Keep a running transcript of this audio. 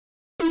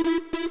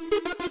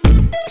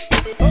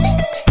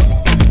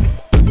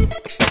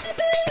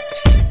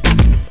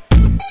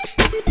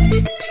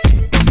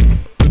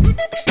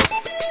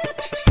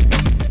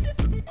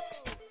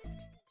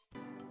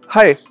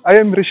Hi, I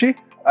am Rishi.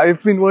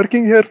 I've been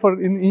working here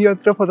in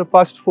e-Yantra for the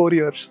past 4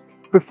 years.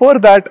 Before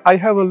that, I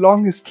have a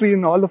long history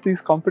in all of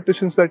these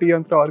competitions that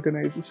e-Yantra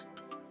organizes.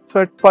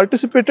 So I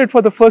participated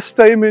for the first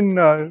time in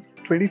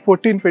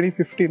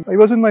 2014-2015. I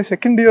was in my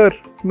second year,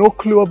 no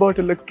clue about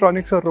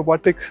electronics or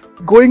robotics.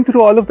 Going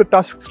through all of the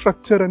task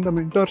structure and the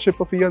mentorship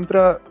of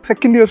e-Yantra,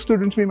 second year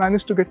students, we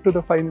managed to get to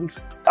the finals.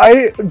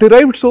 I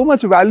derived so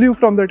much value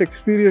from that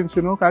experience,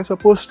 as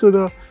opposed to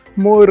the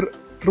more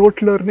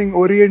rote learning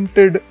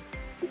oriented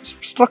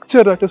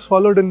structure that is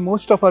followed in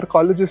most of our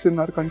colleges in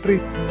our country.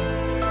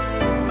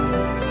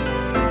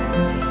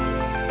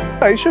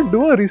 I should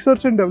do a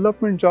research and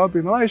development job,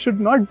 I should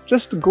not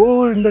just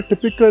go in the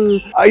typical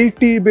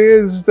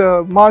IT-based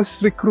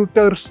mass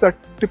recruiters that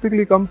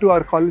typically come to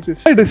our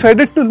colleges. I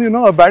decided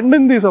to,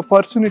 abandon these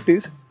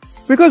opportunities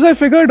because I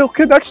figured,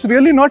 okay, that's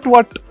really not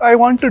what I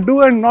want to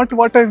do and not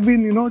what I've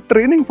been,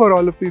 training for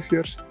all of these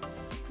years.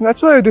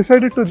 That's why I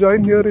decided to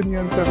join here in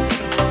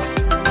e-Yantra.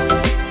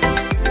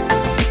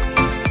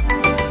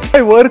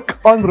 I work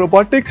on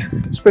robotics,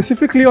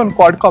 specifically on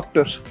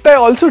quadcopters. I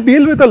also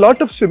deal with a lot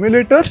of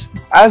simulators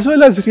as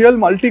well as real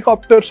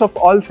multicopters of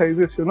all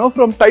sizes,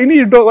 from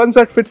tiny ones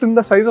that fit in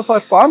the size of our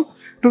palm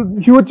to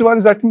huge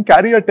ones that can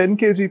carry a 10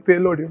 kg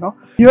payload,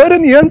 Here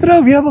in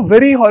e-Yantra, we have a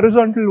very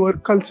horizontal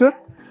work culture.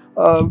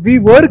 We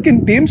work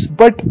in teams,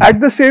 but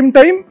at the same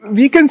time,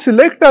 we can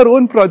select our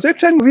own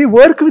projects and we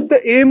work with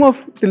the aim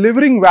of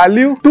delivering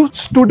value to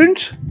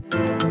students.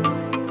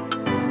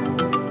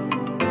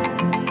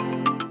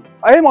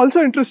 I am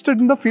also interested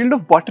in the field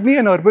of botany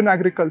and urban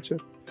agriculture.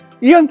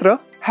 e-Yantra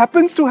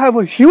happens to have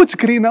a huge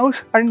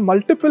greenhouse and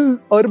multiple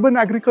urban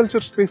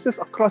agriculture spaces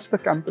across the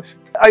campus.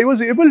 I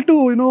was able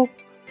to,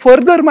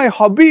 further my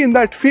hobby in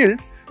that field,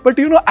 but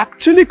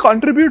actually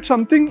contribute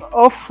something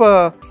of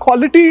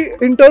quality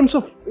in terms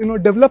of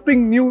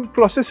developing new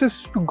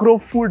processes to grow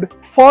food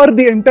for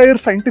the entire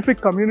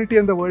scientific community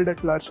and the world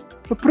at large.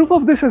 The proof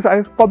of this is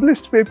I've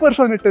published papers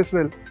on it as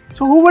well.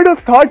 So who would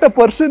have thought a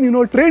person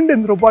trained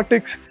in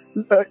robotics,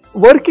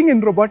 working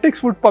in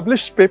robotics, would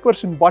publish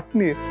papers in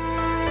botany?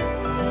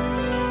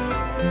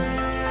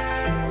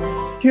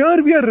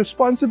 Here we are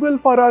responsible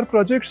for our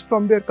projects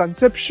from their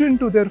conception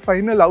to their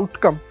final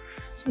outcome.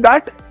 So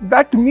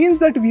that means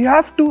that we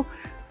have to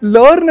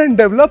learn and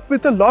develop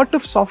with a lot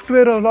of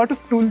software, a lot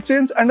of tool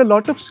chains and a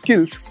lot of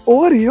skills.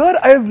 Over here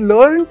I have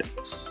learned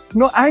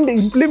and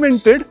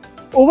implemented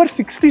over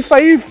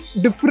 65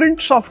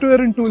 different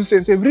software and tool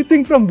chains,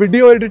 everything from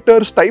video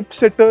editors,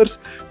 typesetters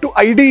to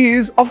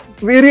IDEs of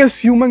various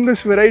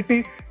humongous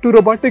variety to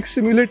robotic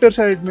simulators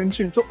I had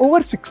mentioned. So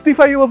over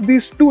 65 of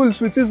these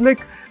tools, which is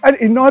like an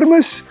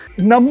enormous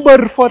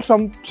number for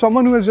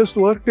someone who has just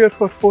worked here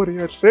for 4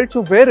 years, right?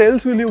 So where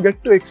else will you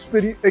get to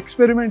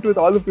experiment with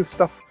all of this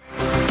stuff?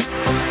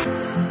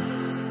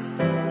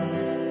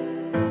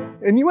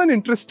 Anyone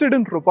interested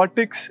in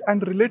robotics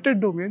and related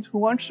domains who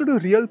wants to do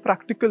real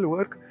practical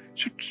work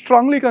should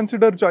strongly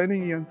consider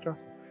joining e-Yantra.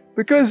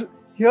 Because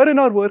here in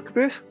our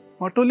workplace,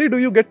 not only do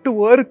you get to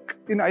work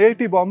in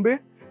IIT Bombay,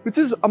 which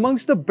is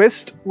amongst the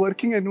best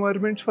working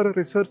environments for a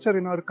researcher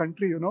in our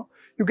country,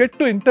 you get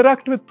to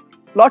interact with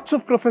lots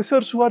of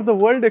professors who are the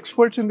world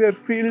experts in their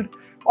field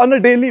on a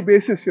daily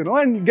basis,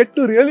 and get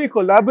to really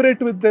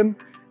collaborate with them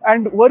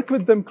and work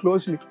with them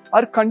closely.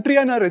 Our country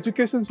and our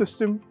education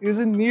system is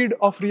in need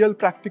of real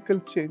practical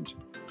change.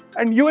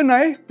 And you and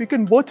I, we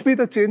can both be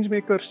the change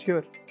makers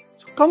here.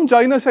 So come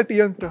join us at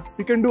e-Yantra.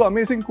 We can do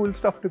amazing cool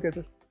stuff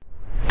together.